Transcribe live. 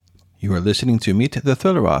You are listening to Meet the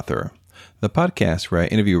Thriller Author, the podcast where I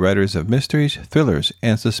interview writers of mysteries, thrillers,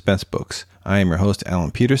 and suspense books. I am your host, Alan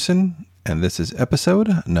Peterson, and this is episode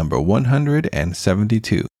number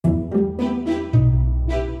 172.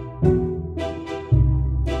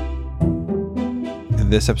 In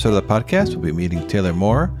this episode of the podcast, we'll be meeting Taylor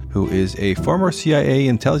Moore, who is a former CIA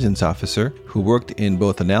intelligence officer who worked in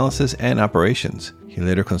both analysis and operations. He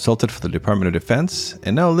later consulted for the Department of Defense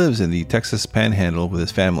and now lives in the Texas Panhandle with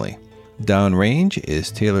his family. Downrange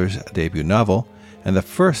is Taylor's debut novel and the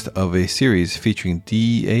first of a series featuring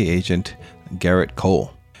DEA agent Garrett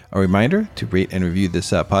Cole. A reminder to rate and review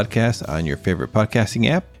this podcast on your favorite podcasting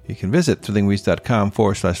app. You can visit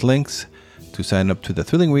thrillingreads.com/links to sign up to the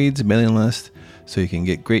Thrilling Reads mailing list so you can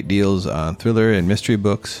get great deals on thriller and mystery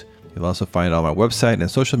books. You'll also find all my website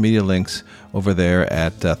and social media links over there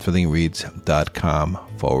at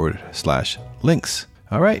thrillingreads.com/links.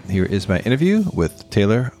 All right, here is my interview with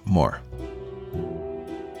Taylor Moore.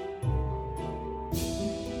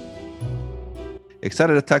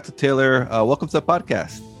 Excited to talk to Taylor. Welcome to the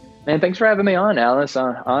podcast. Man, thanks for having me on, Alan. It's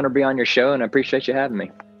an honor to be on your show, and I appreciate you having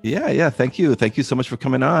me. Yeah. Thank you. Thank you so much for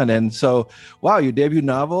coming on. And so, wow, your debut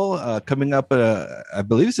novel coming up, I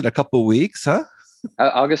believe it's in a couple of weeks, huh?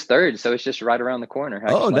 August 3rd. So it's just right around the corner.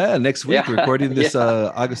 Actually. Oh, next week. Yeah. Recording this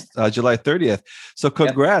July 30th. So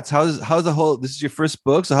congrats. How's the whole, this is your first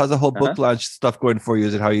book. So how's the whole book launch stuff going for you?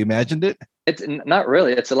 Is it how you imagined it? It's not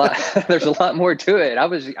really. It's a lot. There's a lot more to it. I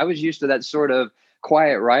was used to that sort of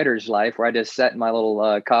quiet writer's life where I just sat in my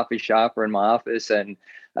little coffee shop or in my office and,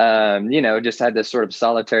 just had this sort of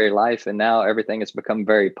solitary life. And now everything has become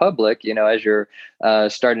very public, as you're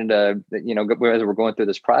starting to, as we're going through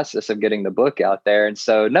this process of getting the book out there. And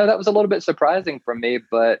so, no, that was a little bit surprising for me,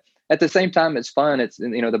 but at the same time, it's fun. It's,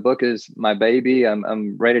 the book is my baby.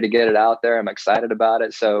 I'm ready to get it out there. I'm excited about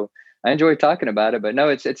it. So I enjoy talking about it, but no,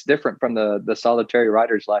 it's different from the solitary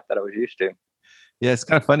writer's life that I was used to. Yeah, it's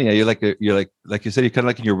kind of funny. You're like you said, you're kind of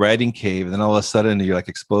like in your writing cave, and then all of a sudden you're like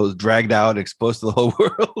dragged out, exposed to the whole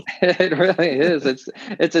world. It really is.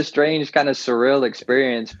 It's a strange kind of surreal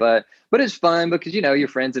experience, but it's fun because your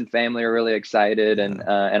friends and family are really excited, and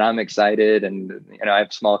I'm excited, and I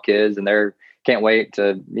have small kids, and they're can't wait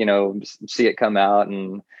to see it come out,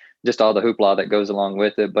 and just all the hoopla that goes along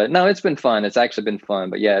with it. But no, it's been fun. It's actually been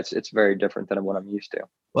fun. But yeah, it's very different than what I'm used to.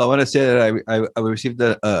 Well, I want to say that I received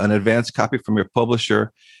an advanced copy from your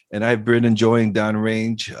publisher, and I've been enjoying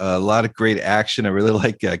Downrange. A lot of great action. I really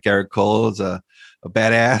like Garrett Cole is a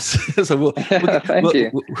badass. So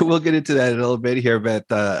we'll get into that in a little bit here. But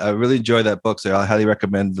I really enjoy that book, so I highly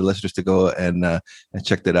recommend the listeners to go and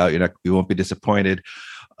check that out. You won't be disappointed.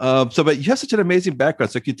 But you have such an amazing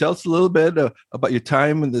background. So can you tell us a little bit about your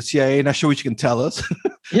time in the CIA? Not sure what you can tell us.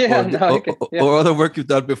 Or other work you've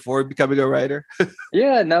done before becoming a writer.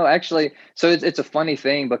 Yeah, no, actually. So it's a funny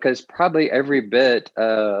thing because probably every bit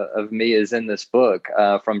of me is in this book,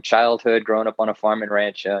 from childhood, growing up on a farm and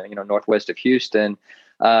ranch, northwest of Houston,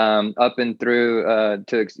 up and through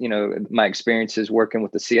to my experiences working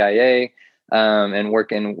with the CIA. And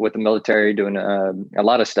working with the military, doing a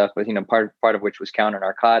lot of stuff, but part of which was counter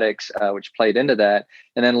narcotics, which played into that.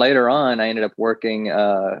 And then later on, I ended up working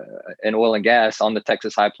in oil and gas on the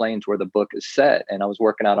Texas High Plains, where the book is set. And I was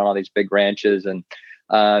working out on all these big ranches, and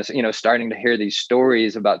starting to hear these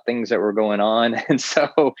stories about things that were going on. And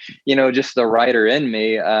so, just the writer in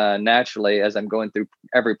me, naturally, as I'm going through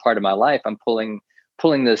every part of my life, I'm pulling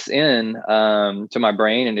this in to my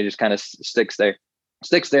brain, and it just kind of sticks there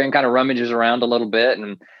and kind of rummages around a little bit,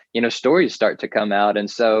 and stories start to come out. And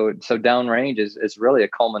so Downrange is really a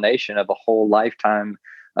culmination of a whole lifetime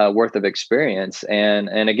worth of experience. And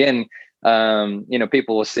again,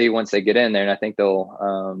 people will see once they get in there, and I think they'll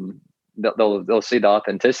see the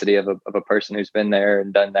authenticity of a person who's been there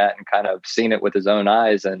and done that and kind of seen it with his own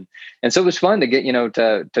eyes. And so it was fun to get,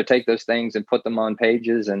 to take those things and put them on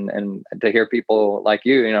pages, and to hear people like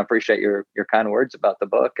you, appreciate your kind words about the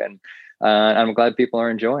book. And I'm glad people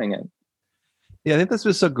are enjoying it. Yeah, I think that's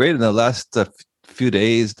been so great in the last few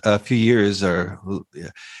years.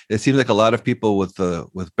 It seems like a lot of people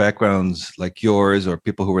with backgrounds like yours, or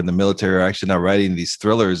people who were in the military, are actually now writing these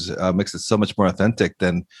thrillers. Makes it so much more authentic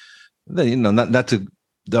than not to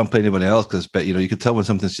downplay anyone else, because you can tell when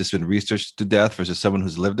something's just been researched to death versus someone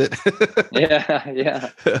who's lived it.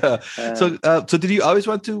 Yeah. So did you always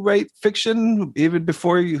want to write fiction even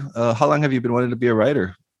before you? How long have you been wanting to be a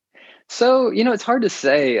writer? So, it's hard to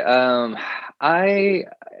say. I've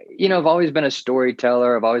always been a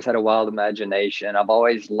storyteller. I've always had a wild imagination. I've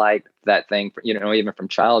always liked that thing, even from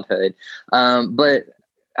childhood. But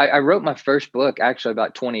I wrote my first book actually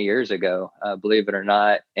about 20 years ago, believe it or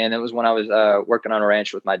not. And it was when I was working on a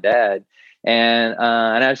ranch with my dad. And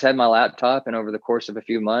I just had my laptop, and over the course of a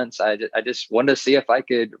few months, I just wanted to see if I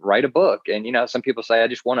could write a book. And, some people say I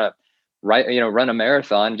just want to run a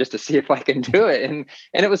marathon just to see if I can do it. And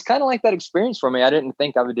it was kind of like that experience for me. I didn't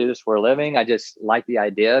think I would do this for a living. I just liked the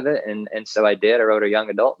idea of it. And so I did. I wrote a young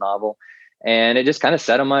adult novel, and it just kind of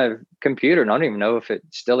sat on my computer. And I don't even know if it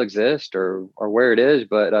still exists or where it is,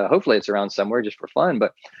 but hopefully it's around somewhere just for fun.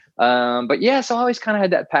 But yeah, so I always kind of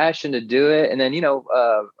had that passion to do it. And then,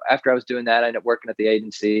 after I was doing that, I ended up working at the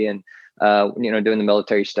agency and, doing the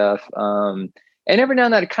military stuff. And every now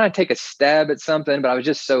and then I'd kind of take a stab at something, but I was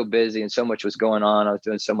just so busy and so much was going on. I was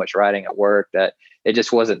doing so much writing at work that it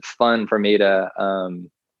just wasn't fun for me to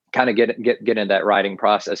kind of get into that writing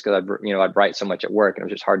process, because I'd write so much at work, and it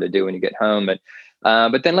was just hard to do when you get home.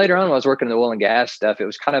 But then later on, when I was working in the oil and gas stuff, it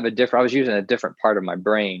was kind of I was using a different part of my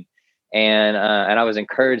brain. And I was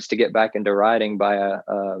encouraged to get back into writing by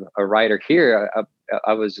a writer here.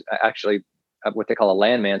 I was actually what they call a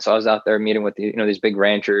landman. So I was out there meeting with these big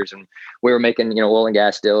ranchers, and we were making oil and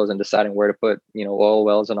gas deals and deciding where to put oil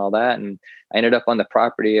wells and all that. And I ended up on the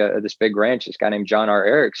property of this big ranch, this guy named John R.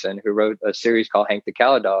 Erickson, who wrote a series called Hank the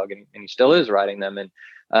Cow Dog, and he still is writing them.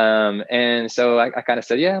 And so I kind of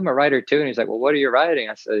said, yeah, I'm a writer too. And he's like, well, what are you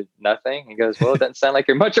writing? I said, nothing. He goes, well, it doesn't sound like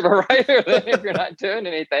you're much of a writer then if you're not doing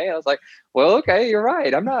anything. I was like, well, okay, you're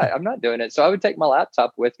right. I'm not doing it. So I would take my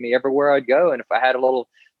laptop with me everywhere I'd go. And if I had a little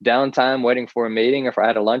downtime waiting for a meeting, if I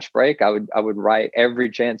had a lunch break, I would write every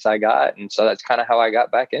chance I got. And so that's kind of how I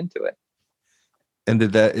got back into it. And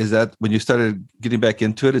is that when you started getting back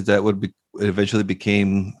into it, is that what it eventually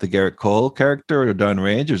became the Gerrit Cole character or Don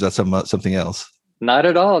Range, or is that something else? Not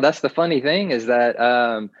at all. That's the funny thing, is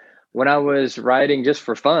that when I was writing just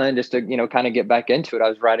for fun, just to, kind of get back into it, I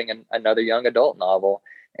was writing another young adult novel.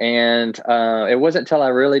 And it wasn't until I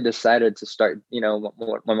really decided to start,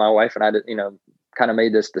 when my wife and I, kind of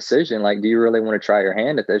made this decision, like, do you really want to try your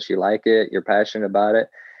hand at this? You like it, you're passionate about it.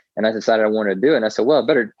 And I decided I wanted to do it. And I said, well,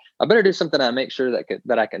 I better do something I make sure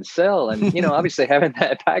that I can sell. And, obviously having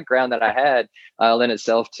that background that I had lent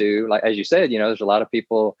itself to, like, as you said, there's a lot of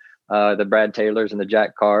people, the Brad Taylors and the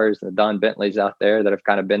Jack Carrs and the Don Bentleys out there that have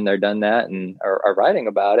kind of been there, done that, and are writing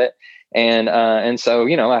about it. And so,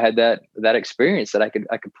 I had that experience that I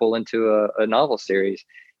could pull into a novel series.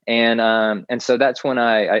 And so that's when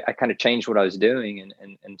I kind of changed what I was doing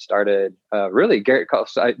and started really Gerrit Cole.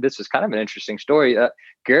 So this is kind of an interesting story.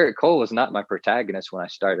 Gerrit Cole was not my protagonist when I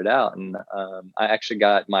started out. And I actually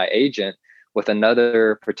got my agent with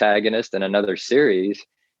another protagonist in another series.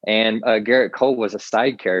 And Gerrit Cole was a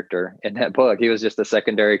side character in that book. He was just a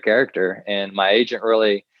secondary character. And my agent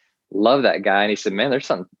really loved that guy. And he said, man, there's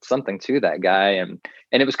something to that guy. And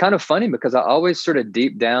it was kind of funny because I always sort of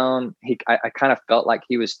deep down, I kind of felt like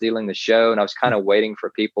he was stealing the show. And I was kind of waiting for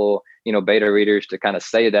people, beta readers to kind of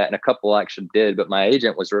say that. And a couple actually did. But my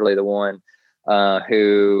agent was really the one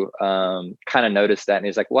who kind of noticed that. And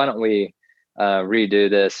he's like, why don't we redo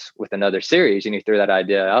this with another series? And he threw that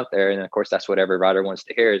idea out there. And of course, that's what every writer wants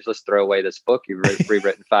to hear is, let's throw away this book you've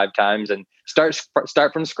rewritten 5 times and start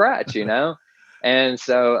from scratch, And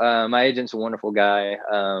so my agent's a wonderful guy,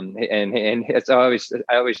 and it's I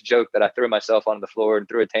always joke that I threw myself on the floor and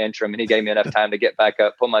threw a tantrum, and he gave me enough time to get back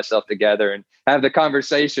up, pull myself together, and have the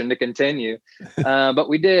conversation to continue. But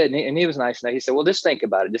we did, and he was nice. And he said, "Well, just think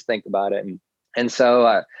about it, And so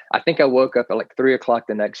I think I woke up at like 3:00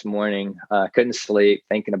 the next morning, couldn't sleep,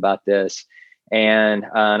 thinking about this, and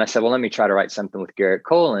I said, "Well, let me try to write something with Gerrit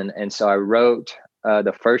Cole." And so I wrote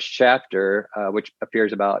the first chapter, which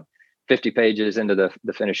appears about 50 pages into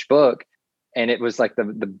the finished book. And it was like the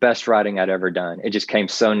best writing I'd ever done. It just came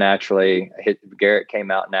so naturally. Gerrit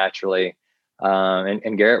came out naturally.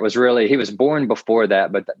 And Gerrit was he was born before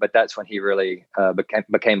that, but that's when he really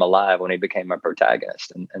became alive, when he became my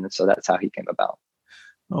protagonist. And so that's how he came about.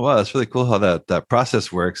 Oh, wow. That's really cool how that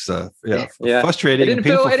process works. Yeah. Frustrating and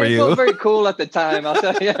painful for you. It didn't feel very cool at the time, I'll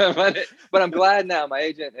tell you. But I'm glad now. My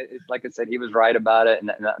agent, like I said, he was right about it.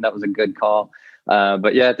 And that was a good call.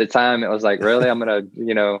 But yeah, at the time it was like, really, I'm going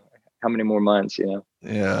to, how many more months,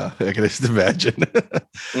 Yeah, I can just imagine.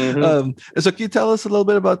 Mm-hmm. So can you tell us a little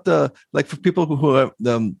bit about for people who are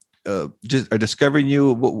just are discovering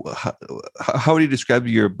you, how do you describe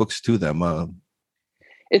your books to them?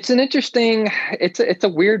 It's it's a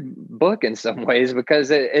weird book in some ways, because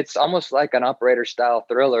it's almost like an operator style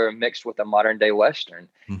thriller mixed with a modern day Western.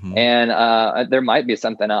 Mm-hmm. And there might be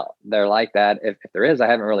something out there like that. If there is, I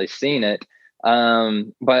haven't really seen it.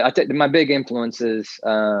 But I think my big influences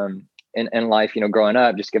in life, growing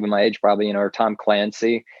up, just given my age, probably, or Tom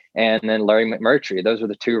Clancy and then Larry McMurtry. Those were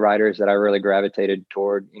the two writers that I really gravitated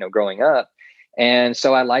toward, growing up. And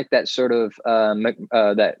so I like that sort of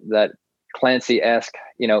that Clancy-esque,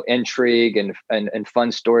 intrigue and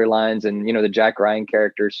fun storylines. And, the Jack Ryan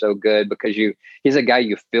character is so good because he's a guy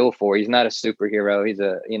you feel for. He's not a superhero.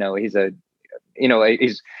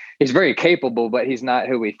 He's very capable, but he's not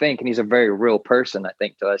who we think. And he's a very real person, I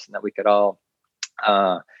think, to us, and that we could all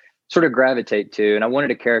sort of gravitate to. And I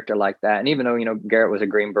wanted a character like that. And even though, Garrett was a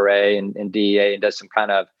Green Beret and DEA and does some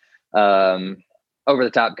kind of over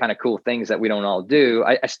the top kind of cool things that we don't all do,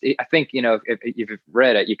 I think, if you've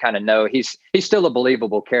read it, you kind of know he's still a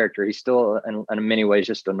believable character. He's still in many ways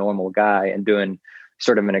just a normal guy and doing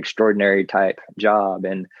sort of an extraordinary type job.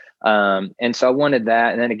 And so I wanted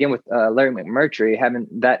that. And then again, with Larry McMurtry, having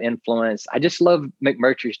that influence, I just love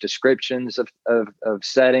McMurtry's descriptions of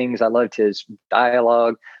settings. I loved his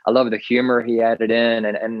dialogue. I love the humor he added in,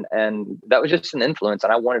 and that was just an influence.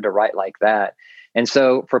 And I wanted to write like that. And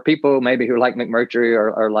so for people maybe who like McMurtry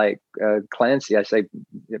or like Clancy, I say,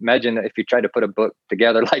 imagine if you tried to put a book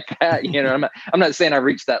together like that. I'm not saying I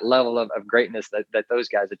reached that level of greatness that those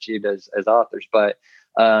guys achieved as authors, but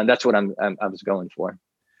that's what I was going for.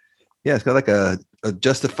 Yeah, it's got like a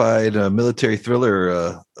Justified military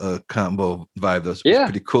thriller combo vibe. That's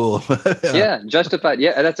pretty cool. Yeah, Justified.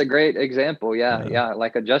 Yeah, that's a great example. Yeah,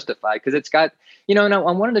 like a Justified, because it's got, and I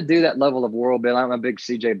wanted to do that level of world building. I'm a big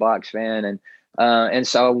CJ Box fan, and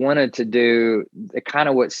so I wanted to do the kind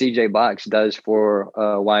of what CJ Box does for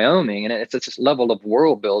Wyoming, and it's this level of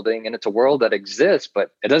world building, and it's a world that exists,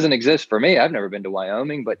 but it doesn't exist for me. I've never been to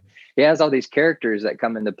Wyoming, but he has all these characters that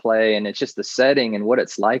come into play, and it's just the setting and what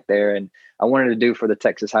it's like there. And I wanted to do for the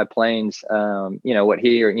Texas High Plains, what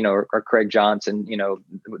he or Craig Johnson,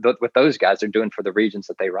 what those guys are doing for the regions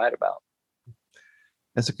that they write about.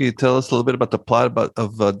 And so can you tell us a little bit about the plot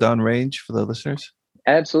of Downrange for the listeners?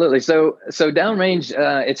 Absolutely. So Downrange,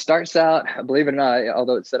 it starts out, believe it or not,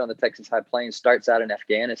 although it's set on the Texas High Plains, starts out in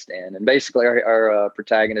Afghanistan. And basically our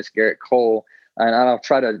protagonist, Garrett Cole, and I'll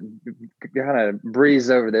try to kind of breeze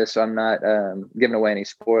over this so I'm not giving away any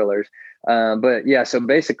spoilers. But yeah, so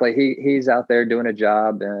basically he's out there doing a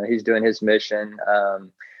job. He's doing his mission,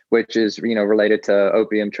 which is, related to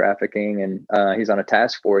opium trafficking. And he's on a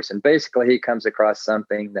task force. And basically he comes across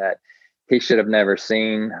something that he should have never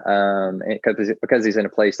seen, because he's in a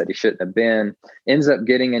place that he shouldn't have been. Ends up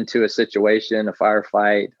getting into a situation, a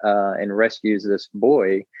firefight, and rescues this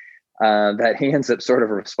boy that he ends up sort of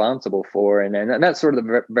responsible for. And that's sort of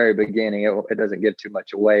the very beginning. It doesn't give too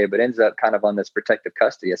much away, but ends up kind of on this protective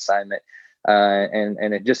custody assignment.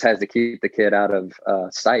 And it just has to keep the kid out of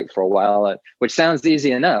sight for a while, which sounds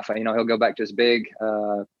easy enough. He'll go back to his big,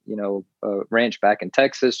 ranch back in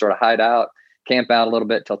Texas, sort of hide out, camp out a little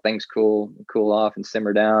bit till things cool off and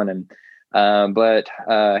simmer down. But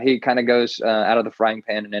he kind of goes out of the frying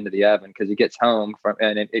pan and into the oven, because he gets home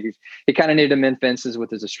he kind of needed to mend fences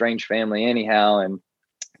with his estranged family anyhow. And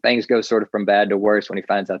things go sort of from bad to worse when he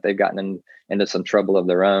finds out they've gotten into some trouble of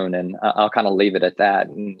their own. And I'll kind of leave it at that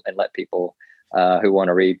and let people who want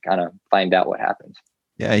to read kind of find out what happens.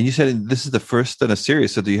 Yeah. And you said this is the first in a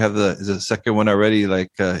series. So do you have is the second one already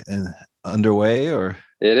underway, or?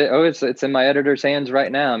 It's in my editor's hands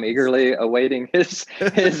right now. I'm eagerly awaiting his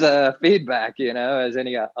feedback, as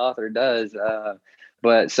any author does.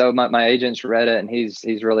 But so my agent's read it, and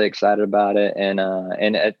he's really excited about it. And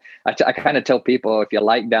I kind of tell people, if you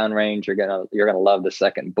like Downrange, you're gonna love the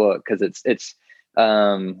second book, because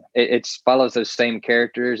it follows those same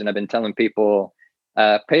characters. And I've been telling people,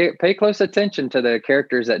 pay close attention to the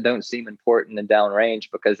characters that don't seem important in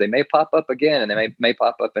Downrange, because they may pop up again, and they may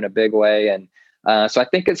pop up in a big way. And so I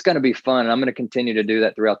think it's going to be fun. And I'm going to continue to do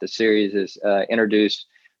that throughout the series, is introduce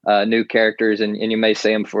new characters, and you may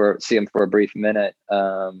see them for a brief minute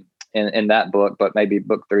in that book, but maybe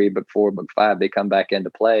book 3, book 4, book 5, they come back into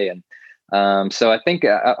play. And so I think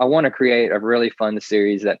I want to create a really fun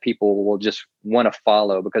series that people will just want to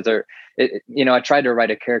follow, because I tried to write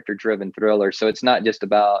a character driven thriller. So it's not just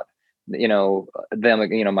about them,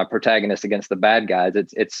 my protagonist against the bad guys.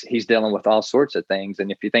 He's dealing with all sorts of things.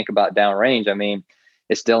 And if you think about Downrange,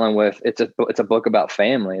 it's dealing with, it's a book about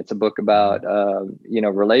family. It's a book about,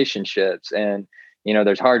 relationships, and,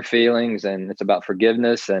 there's hard feelings, and it's about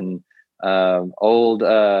forgiveness, and old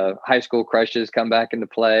high school crushes come back into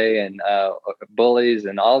play, and bullies,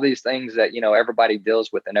 and all these things that, everybody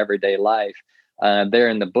deals with in everyday life. They're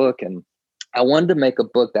in the book. And I wanted to make a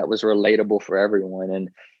book that was relatable for everyone. And,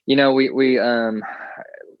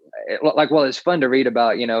 it's fun to read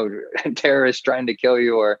about, terrorists trying to kill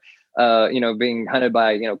you, or being hunted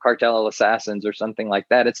by, cartel assassins or something like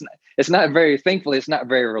that. It's not very, thankfully, it's not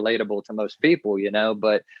very relatable to most people,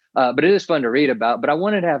 but it is fun to read about. But I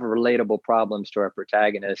wanted to have relatable problems to our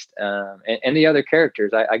protagonist, and the other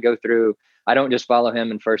characters. I go through, I don't just follow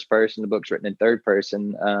him in first person. The book's written in third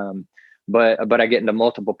person. But I get into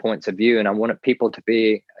multiple points of view, and I wanted people to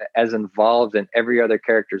be as involved in every other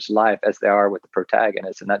character's life as they are with the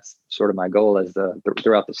protagonist. And that's sort of my goal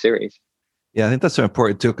throughout the series. Yeah, I think that's so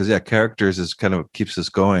important too, because characters is kind of keeps us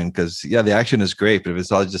going. Because the action is great, but if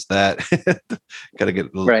it's all just that, gotta get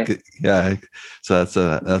right. Yeah, so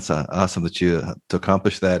that's awesome that you to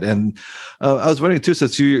accomplish that. And I was wondering too,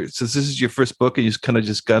 since this is your first book, and you kind of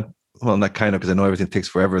just got, well, not kind of, because I know everything takes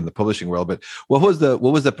forever in the publishing world, but what was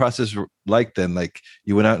the process like then? Like,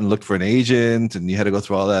 you went out and looked for an agent, and you had to go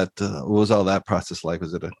through all that. What was all that process like?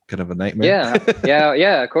 Was it a kind of a nightmare?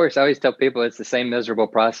 Yeah. Of course, I always tell people it's the same miserable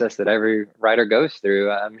process that every writer goes through.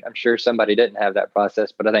 I'm sure somebody didn't have that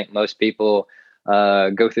process, but I think most people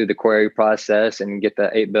go through the query process and get the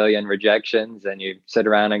 8 billion rejections, and you sit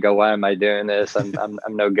around and go, "Why am I doing this? I'm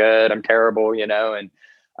no good. I'm terrible," and.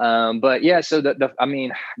 But yeah, so I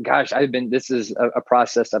mean, gosh, this is a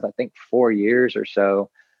process of, I think, 4 years or so,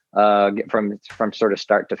 from sort of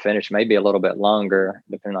start to finish, maybe a little bit longer,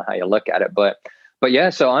 depending on how you look at it. But yeah,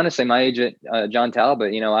 so honestly, my agent, John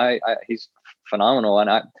Talbot, he's phenomenal. And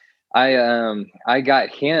I got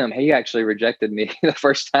him, he actually rejected me the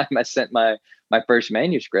first time I sent my first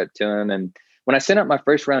manuscript to him. And when I sent out my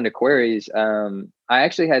first round of queries, I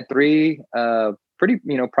actually had 3, pretty,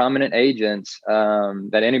 prominent agents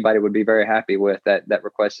that anybody would be very happy with that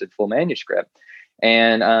requested full manuscript,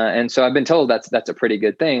 and so I've been told that's a pretty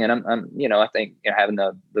good thing. And I'm I think having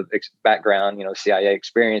the background, CIA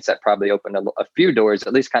experience, that probably opened a few doors,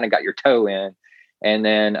 at least kind of got your toe in, and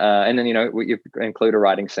then you include a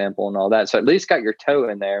writing sample and all that, so at least got your toe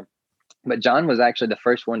in there. But John was actually the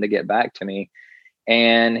first one to get back to me.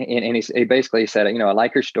 And he basically said, I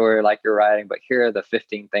like your story, I like your writing, but here are the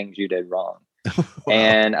 15 things you did wrong. Wow.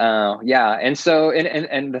 And and so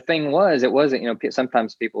and the thing was, it wasn't,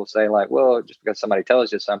 sometimes people say like, well, just because somebody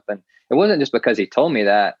tells you something, it wasn't just because he told me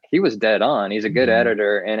that. He was dead on. He's a good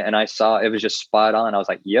editor, and I saw it was just spot on. I was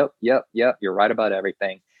like, yep, you're right about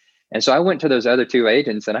everything. And so I went to those other 2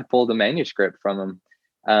 agents and I pulled the manuscript from them.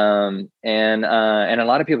 And a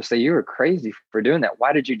lot of people say, you were crazy for doing that.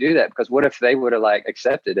 Why did you do that? Because what if they would have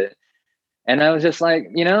accepted it? And I was just like,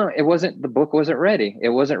 the book wasn't ready. It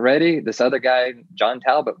wasn't ready. This other guy, John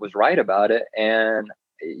Talbot, was right about it. And,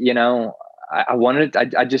 I wanted,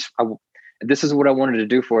 this is what I wanted to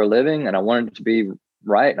do for a living. And I wanted it to be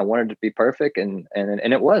right. And I wanted it to be perfect. And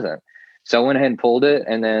it wasn't. So I went ahead and pulled it,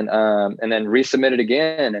 and then resubmitted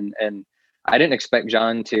again. And I didn't expect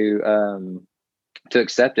John to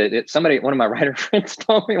accept it. One of my writer friends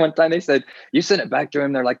told me one time, they said, you sent it back to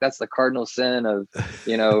him, they're like, that's the cardinal sin of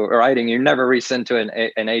writing. You never resend to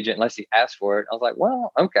an agent unless he asks for it. I was like,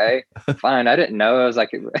 well, okay, fine. I didn't know. I was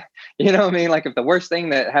like, what I mean? Like, if the worst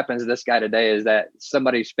thing that happens to this guy today is that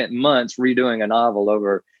somebody spent months redoing a novel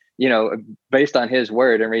over, based on his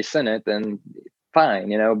word, and resent it, then fine,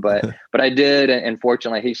 but I did. And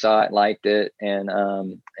fortunately he saw it, liked it, and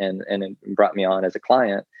it brought me on as a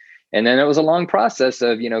client. And then it was a long process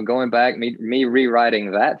of, going back, me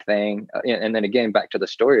rewriting that thing. And then again, back to the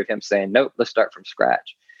story of him saying, nope, let's start from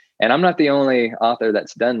scratch. And I'm not the only author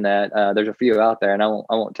that's done that. There's a few out there, and I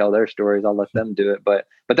won't tell their stories. I'll let them do it. But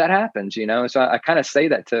that happens, So I kind of say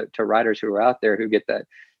that to writers who are out there who get that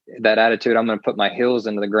attitude. I'm going to put my heels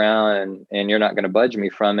into the ground, and you're not going to budge me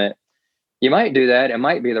from it. You might do that. It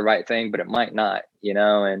might be the right thing, but it might not,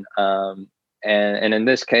 And in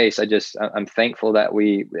this case, I'm thankful that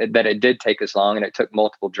it did take us long, and it took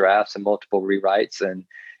multiple drafts and multiple rewrites. And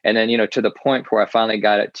then, to the point where I finally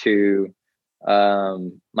got it to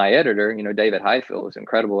my editor, David Highfield was an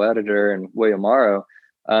incredible editor, and William Morrow,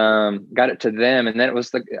 got it to them. And then it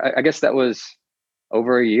was I guess that was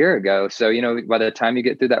over a year ago. So, by the time you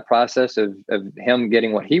get through that process of him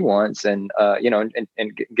getting what he wants, and,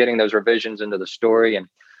 and getting those revisions into the story and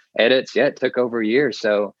edits, it took over a year.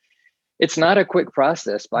 So it's not a quick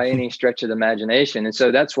process by any stretch of the imagination. And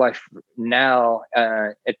so that's why now,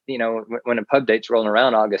 when a pub date's rolling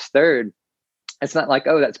around August 3rd, it's not like,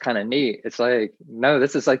 oh, that's kind of neat. It's like, no,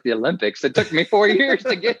 this is like the Olympics. It took me 4 years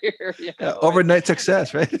to get here. Overnight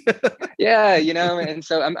success, right? Yeah, and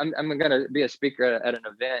so I'm going to be a speaker at an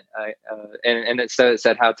event, and it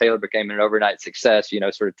said how Taylor became an overnight success,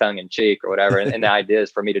 sort of tongue in cheek or whatever. And the idea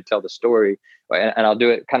is for me to tell the story, and I'll do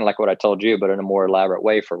it kind of like what I told you, but in a more elaborate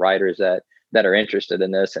way for writers that are interested in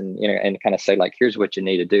this, and and kind of say like, here's what you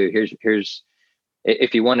need to do. Here's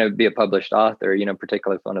if you want to be a published author,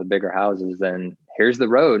 particularly with one of the bigger houses, then here's the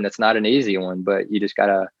road, and it's not an easy one, but you just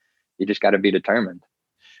gotta be determined.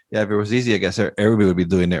 Yeah, if it was easy, I guess everybody would be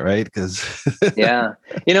doing it, right? Because yeah,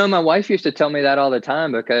 my wife used to tell me that all the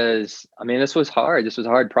time, because I mean, this was hard. This was a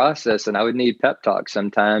hard process, and I would need pep talks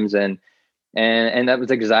sometimes, and that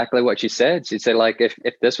was exactly what she said. She said, like, if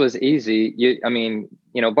this was easy,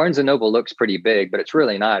 Barnes and Noble looks pretty big, but it's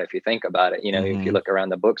really not if you think about it. If you look around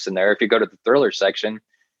the books in there, if you go to the thriller section,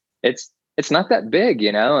 it's not that big,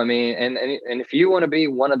 I mean, and if you want to be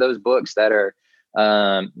one of those books that are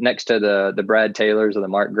next to the Brad Taylors or the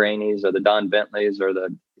Mark Graney's or the Don Bentleys or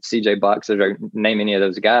the CJ Boxers, or name any of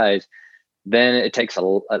those guys, then it takes a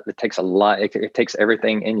lot. It takes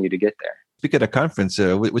everything in you to get there. Speak at a conference.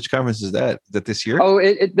 Which conference is that? Is that this year? Oh,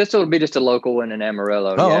 this will be just a local one in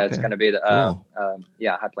Amarillo. Oh, yeah, okay. It's going to be the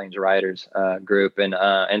High Plains Writers group,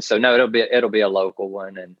 and so no, it'll be a local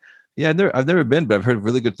one. And yeah, I've never been, but I've heard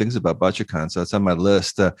really good things about BotchaCon, so it's on my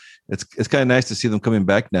list. It's kind of nice to see them coming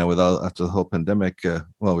back now after the whole pandemic.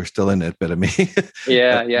 Well, we're still in it, but I mean,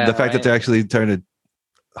 yeah, the fact that they're actually trying to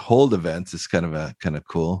hold events is kind of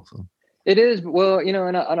cool. So. It is. Well,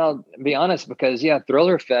 and I'll be honest, because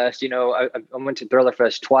Thriller Fest, I went to Thriller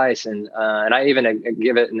Fest twice, and I even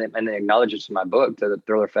give it in the acknowledgments of my book to the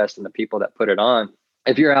Thriller Fest and the people that put it on.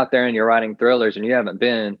 If you're out there and you're writing thrillers and you haven't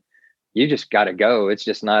been, you just got to go. It's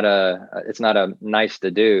just not it's not a nice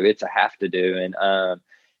to do. It's a have to do.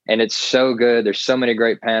 And it's so good. There's so many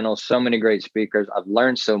great panels, so many great speakers. I've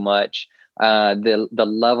learned so much. The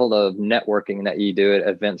level of networking that you do at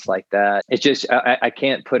events like that, it's just, I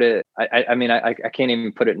can't put it. I mean, I can't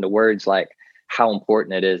even put it into words, like how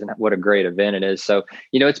important it is and what a great event it is. So,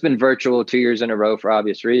 it's been virtual 2 years in a row for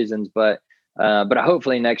obvious reasons, but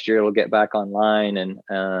hopefully next year it'll get back online, and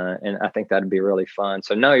I think that'd be really fun.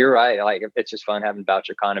 So no, you're right. Like, it's just fun having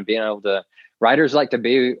BoucherCon and being able to, writers like to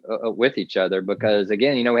be with each other, because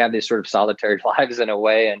again, we have these sort of solitary lives in a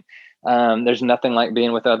way, and there's nothing like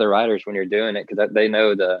being with other writers when you're doing it, because they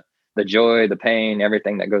know the joy, the pain,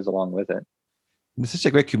 everything that goes along with it. It's such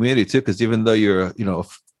a great community too, because even though you're,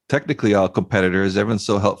 technically all competitors, everyone's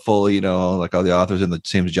so helpful, like all the authors in the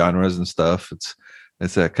same genres and stuff.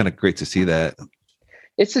 It's kind of great to see that.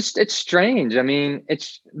 It's strange. I mean,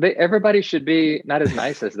 everybody should be not as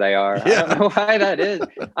nice as they are. Yeah. I don't know why that is.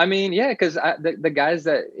 I mean, yeah, because the guys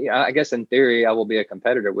that I guess in theory I will be a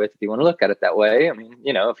competitor with, if you want to look at it that way. I mean,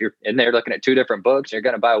 if you're in there looking at two different books, you're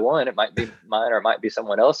going to buy one. It might be mine or it might be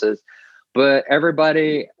someone else's. But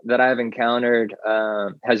everybody that I've encountered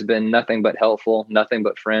has been nothing but helpful, nothing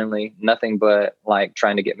but friendly, nothing but like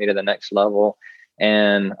trying to get me to the next level.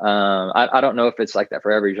 And I don't know if it's like that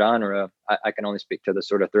for every genre. I can only speak to the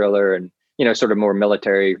sort of thriller and, sort of more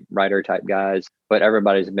military writer type guys. But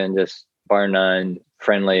everybody's been just bar none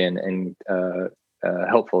friendly and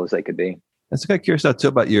helpful as they could be. I'm kind of curious now too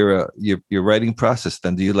about your writing process.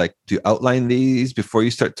 Then do you outline these before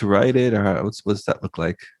you start to write it, or what does that look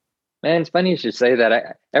like? Man, it's funny you should say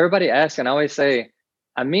that. Everybody asks, and I always say,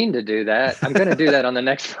 I mean to do that. I'm going to do that on the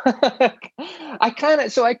next book. I kind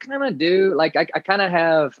of do, like, I kind of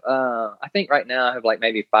have, I think right now I have like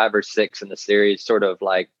maybe 5 or 6 in the series, sort of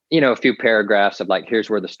like, a few paragraphs of like, here's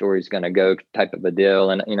where the story's going to go type of a deal.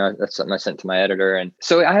 And, that's something I sent to my editor. And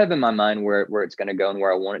so I have in my mind where it's going to go and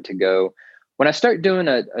where I want it to go. When I start doing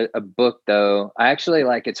a book though, I actually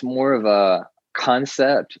it's more of a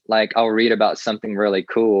concept. Like, I'll read about something really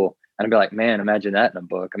cool and I'll be like, man, imagine that in a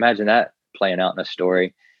book. Imagine that playing out in a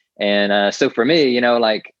story. And so for me,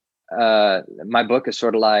 my book is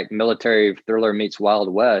sort of like military thriller meets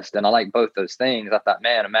Wild West, and I like both those things. I thought,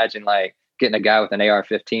 man, imagine like getting a guy with an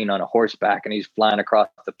AR-15 on a horseback and he's flying across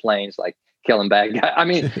the plains, like killing bad guys. I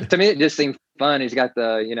mean, to me, it just seemed fun. He's got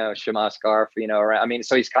the, Shema scarf, around. I mean,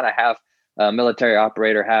 so he's kind of half military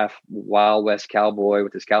operator, half Wild West cowboy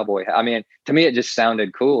with his cowboy hat. I mean, to me, it just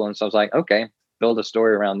sounded cool. And so I was like, okay, build a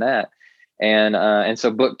story around that. And so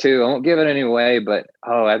book 2, I won't give it any away, but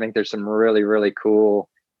I think there's some really, really cool,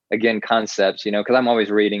 again, concepts, because I'm always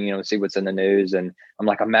reading, see what's in the news, and I'm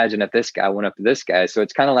like, imagine if this guy went up to this guy. So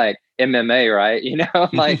it's kind of like MMA, right? I'm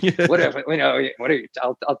like, what if,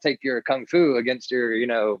 I'll take your kung fu against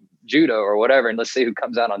your, judo or whatever, and let's see who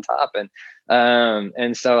comes out on top.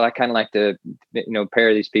 And so I kind of like to,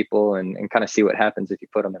 pair these people and kind of see what happens if you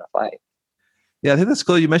put them in a fight. Yeah, I think that's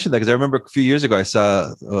cool you mentioned that, because I remember a few years ago I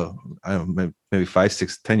saw, I don't know, maybe 5,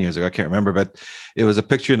 6, 10 years ago, I can't remember, but it was a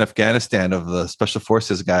picture in Afghanistan of the special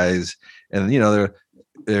forces guys, and they're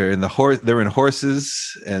They were in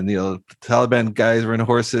horses, and the Taliban guys were in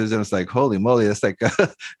horses, and it's like, holy moly, that's like,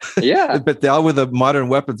 Yeah. but they all with the modern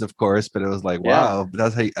weapons, of course. But it was like, Yeah. wow,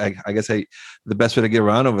 that's how I guess the best way to get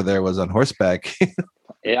around over there was on horseback.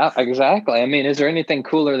 Yeah, exactly. I mean, is there anything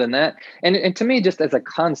cooler than that? And to me, just as a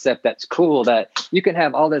concept, that's cool that you can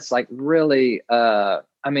have all this like really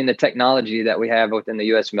I mean, the technology that we have within the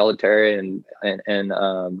US military and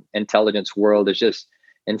intelligence world is just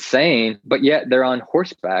insane, but yet they're on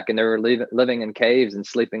horseback and they're living in caves and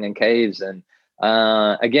sleeping in caves. And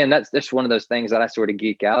again, that's just one of those things that I sort of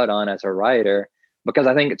geek out on as a writer because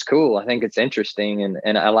I think it's cool. I think it's interesting.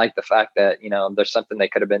 And I like the fact that, there's something they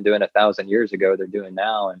could have been doing 1,000 years ago, they're doing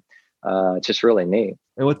now. And it's just really neat.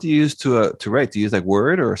 And what do you use to write? Do you use like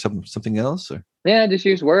Word or something else? Or? Yeah, just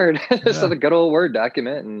use Word. Yeah. So the good old Word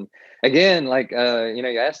document. And again, like,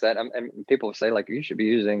 you ask that and people say like, you should be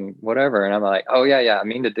using whatever. And I'm like, oh yeah. I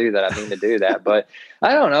mean to do that. But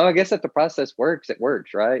I don't know. I guess if the process works, it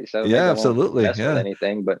works. Right. So Yeah, maybe I won't absolutely. mess Yeah. with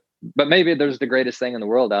anything, but maybe there's the greatest thing in the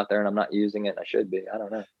world out there and I'm not using it. And I should be. I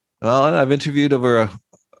don't know. Well, I've interviewed over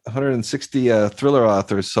 160 thriller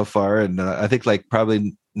authors so far, and I think like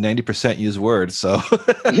probably 90% use Word. So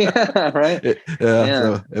Yeah, right.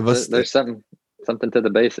 So it must, there's something to the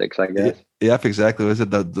basics, I guess. Yeah, exactly. Was it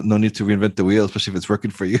no need to reinvent the wheel, especially if it's working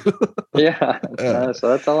for you? Yeah. So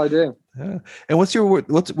that's all I do. Yeah. And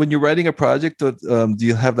when you're writing a project? Do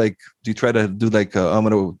you have do you try to do I'm going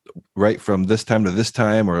to write from this time to this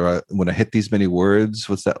time, or when I hit these many words?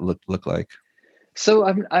 What's that look like? So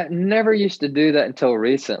I never used to do that until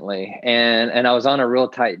recently, and I was on a real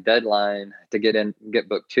tight deadline to get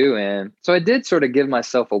book 2 in. So I did sort of give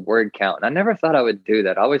myself a word count, and I never thought I would do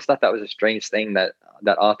that. I always thought that was a strange thing that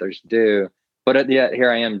authors do, but yet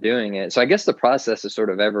here I am doing it. So I guess the process is sort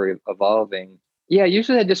of ever evolving. Yeah,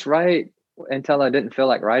 usually I just write until I didn't feel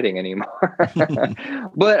like writing anymore.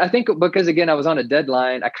 But I think because again I was on a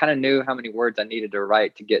deadline, I kind of knew how many words I needed to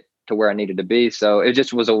write to get to where I needed to be. So it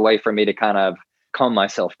just was a way for me to kind of calm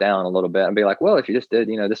myself down a little bit and be like, well, if you just did,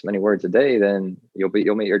 this many words a day, then you'll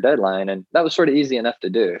meet your deadline. And that was sort of easy enough to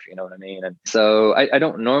do, if you know what I mean. And so I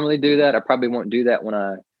don't normally do that. I probably won't do that when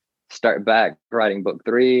I start back writing book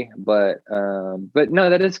 3, but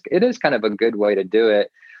no, it is kind of a good way to do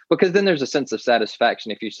it, because then there's a sense of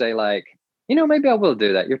satisfaction if you say like, maybe I will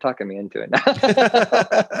do that. You're talking me into it.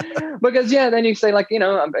 Because then you say like, we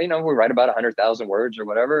write about 100,000 words or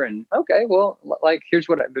whatever. And okay, well, like, here's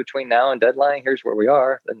what between now and deadline, here's where we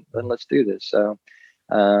are. Then let's do this. So,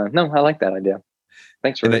 no, I like that idea.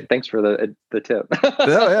 Thanks for the tip.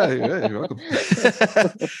 Oh yeah, you're welcome.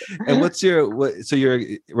 And so you're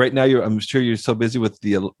right now, I'm sure you're so busy with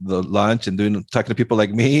the launch and talking to people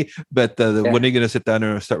like me, but when are you going to sit down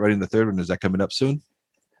and start writing the third one? Is that coming up soon?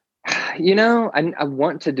 I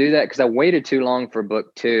want to do that because I waited too long for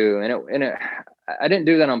book 2, and I didn't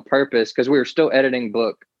do that on purpose because we were still editing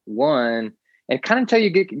book 1, and kind of until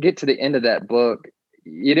you get to the end of that book,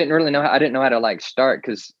 you didn't really know. I didn't know how to start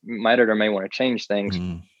because my editor may want to change things.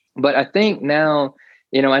 But I think now,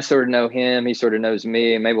 I sort of know him, he sort of knows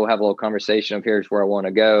me, and maybe we'll have a little conversation of here's where I want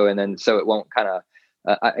to go, and then so it won't kind of,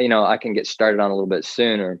 I can get started on a little bit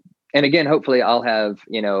sooner. And again, hopefully I'll have,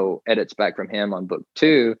 edits back from him on book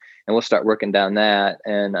 2, and we'll start working down that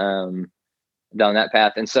and down that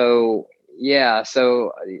path. And so,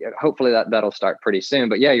 so hopefully that'll start pretty soon.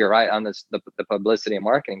 But yeah, you're right on this, the publicity and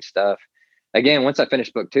marketing stuff. Again, once I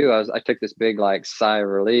finished book 2, I took this big sigh of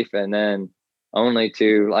relief, and then only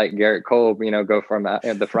to Garrett Cole, go from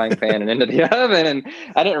the frying pan and into the oven. And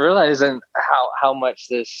I didn't realize how much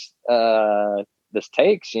this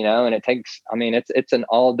takes, and it takes, it's an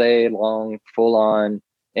all day long, full on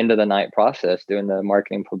into the night process doing the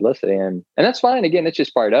marketing publicity. And that's fine. Again, it's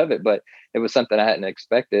just part of it, but it was something I hadn't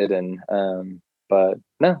expected. And, but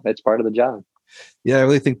no, it's part of the job. Yeah. I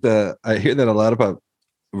really think I hear that a lot about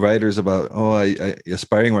writers about,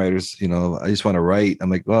 aspiring writers, I just want to write. I'm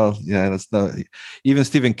like, well, yeah, that's not, even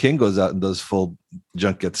Stephen King goes out and does full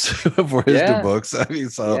junkets for his new books.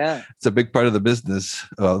 It's a big part of the business,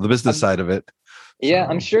 side of it. Yeah,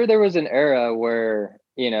 I'm sure there was an era where,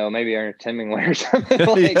 maybe Ernest Hemingway or something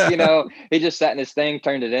he just sat in his thing,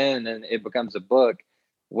 turned it in, and it becomes a book.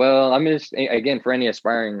 Well, I'm just, again, for any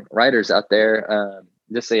aspiring writers out there,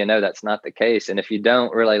 just so you know, that's not the case. And if you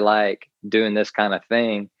don't really like doing this kind of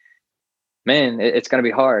thing, man, it's going to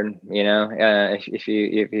be hard, if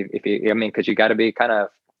you, because you got to be kind of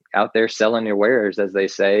out there selling your wares, as they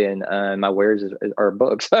say, and my wares are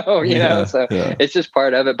books. So it's just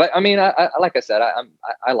part of it. But I like I said,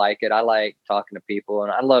 I like it. I like talking to people,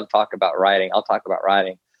 and I love talking about writing. I'll talk about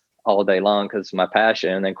writing all day long because it's my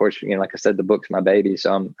passion. And then, of course, like I said, the book's my baby,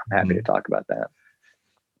 so I'm happy to talk about that.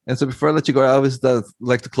 And so before I let you go, I always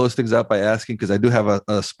like to close things out by asking, because I do have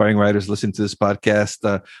aspiring writers listening to this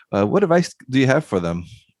podcast, what advice do you have for them?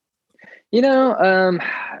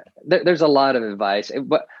 There's a lot of advice,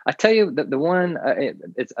 but I tell you the one,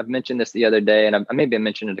 I've mentioned this the other day, and I maybe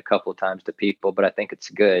mentioned it a couple of times to people, but I think it's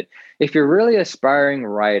good. If you're really aspiring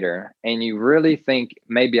writer and you really think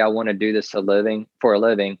maybe I want to do this for a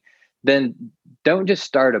living, then don't just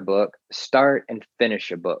start a book, start and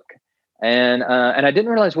finish a book. And I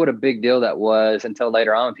didn't realize what a big deal that was until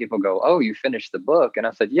later on. People go, "Oh, you finished the book?" And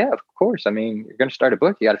I said, "Yeah, of course. I mean, you're going to start a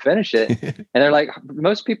book, you got to finish it." And they're like,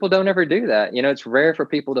 "Most people don't ever do that. It's rare for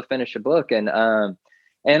people to finish a book." And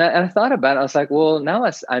I thought about it. I was like, "Well, now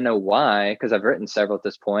I know why, because I've written several at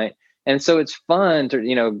this point." And so it's fun to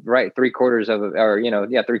write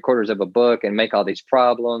 3/4 of a book and make all these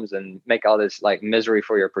problems and make all this like misery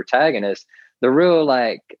for your protagonist. The real,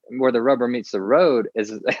 like, where the rubber meets the road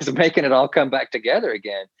is making it all come back together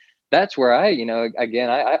again. That's where I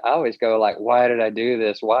always go like, why did I do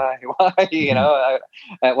this? Why, why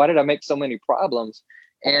did I make so many problems?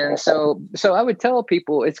 And so I would tell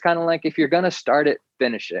people, it's kind of like, if you're going to start it,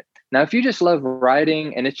 finish it. Now, if you just love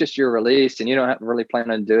writing and it's just your release and you don't really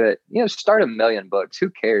plan on do it, start 1,000,000 books.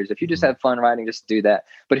 Who cares? If you just have fun writing, just do that.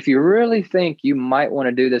 But if you really think you might want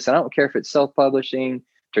to do this, I don't care if it's self-publishing,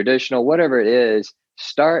 traditional, whatever it is,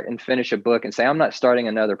 start and finish a book and say, I'm not starting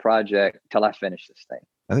another project till I finish this thing.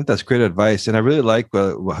 I think that's great advice. And I really like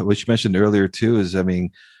what you mentioned earlier too, is, I mean,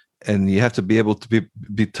 and you have to be able to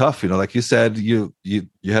be tough. Like you said, you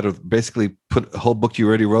had to basically put a whole book you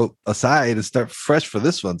already wrote aside and start fresh for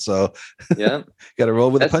this one. So yeah, you got to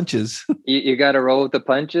roll with the punches. You got to roll with the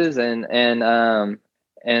punches,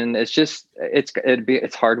 and it's just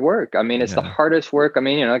it's hard work. I mean, it's the hardest work. I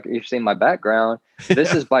mean, you've seen my background.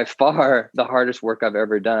 This is by far the hardest work I've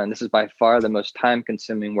ever done. This is by far the most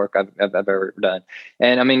time-consuming work I've ever done.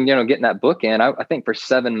 And I mean, getting that book in, I think for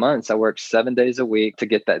 7 months, I worked 7 days a week to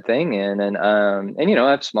get that thing in. And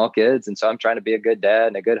I have small kids, and so I'm trying to be a good dad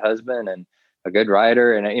and a good husband and a good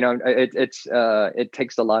writer. And it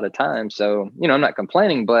takes a lot of time. So I'm not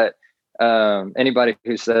complaining, but anybody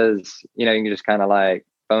who says you can just kind of like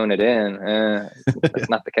phone it in, that's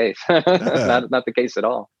not the case. not the case at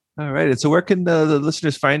all. All right. And so where can the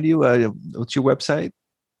listeners find you? What's your website?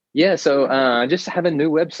 Yeah. So I just have a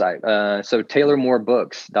new website. So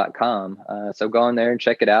TaylorMooreBooks.com. So go on there and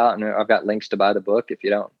check it out. And I've got links to buy the book if you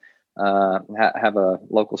don't have a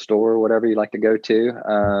local store or whatever you like to go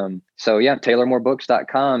to. So yeah,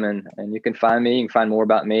 TaylorMooreBooks.com, and you can find me. You can find more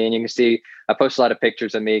about me, and you can see I post a lot of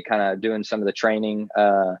pictures of me kind of doing some of the training.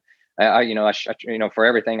 For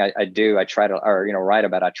everything I do, I try to, write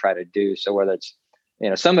about, I try to do. So whether it's,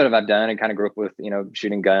 some of it I've done and kind of grew up with,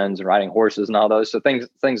 shooting guns and riding horses and all those. So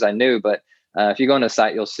things I knew, but if you go on the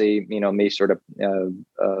site, you'll see, me sort of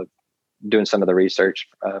doing some of the research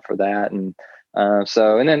for that. And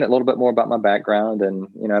and then a little bit more about my background, and,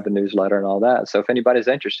 I have a newsletter and all that. So if anybody's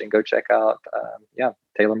interested, go check out,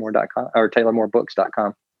 TaylorMoore.com or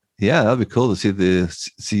TaylorMooreBooks.com. Yeah, that'd be cool to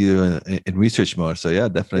see you in research mode. So yeah,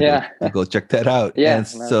 definitely go check that out. Yeah. And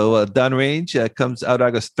so Downrange comes out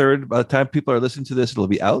August 3rd. By the time people are listening to this, it'll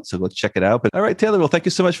be out. So go check it out. But all right, Taylor, well, thank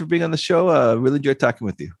you so much for being on the show. Really enjoyed talking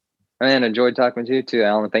with you. And enjoyed talking with you too,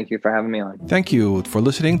 Alan. Thank you for having me on. Thank you for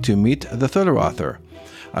listening to Meet the Thriller Author.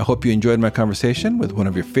 I hope you enjoyed my conversation with one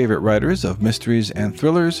of your favorite writers of mysteries and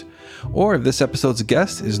thrillers. Or if this episode's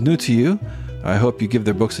guest is new to you, I hope you give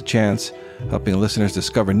their books a chance. Helping listeners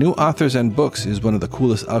discover new authors and books is one of the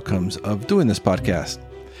coolest outcomes of doing this podcast.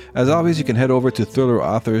 As always, you can head over to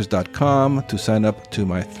thrillerauthors.com to sign up to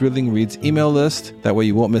my Thrilling Reads email list. That way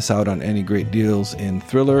you won't miss out on any great deals in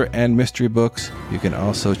thriller and mystery books. You can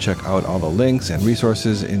also check out all the links and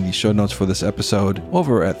resources in the show notes for this episode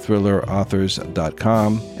over at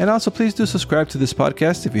thrillerauthors.com. And also please do subscribe to this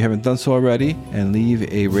podcast if you haven't done so already, and leave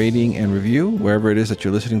a rating and review wherever it is that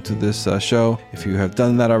you're listening to this show. If you have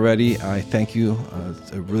done that already, I thank you.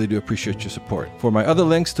 I really do appreciate your support. For my other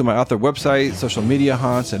links to my author website, social media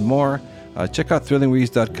haunts, and more, check out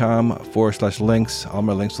thrillingreads.com/links. All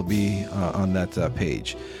my links will be on that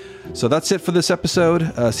page. So that's it for this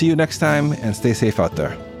episode. See you next time, and stay safe out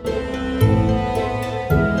there.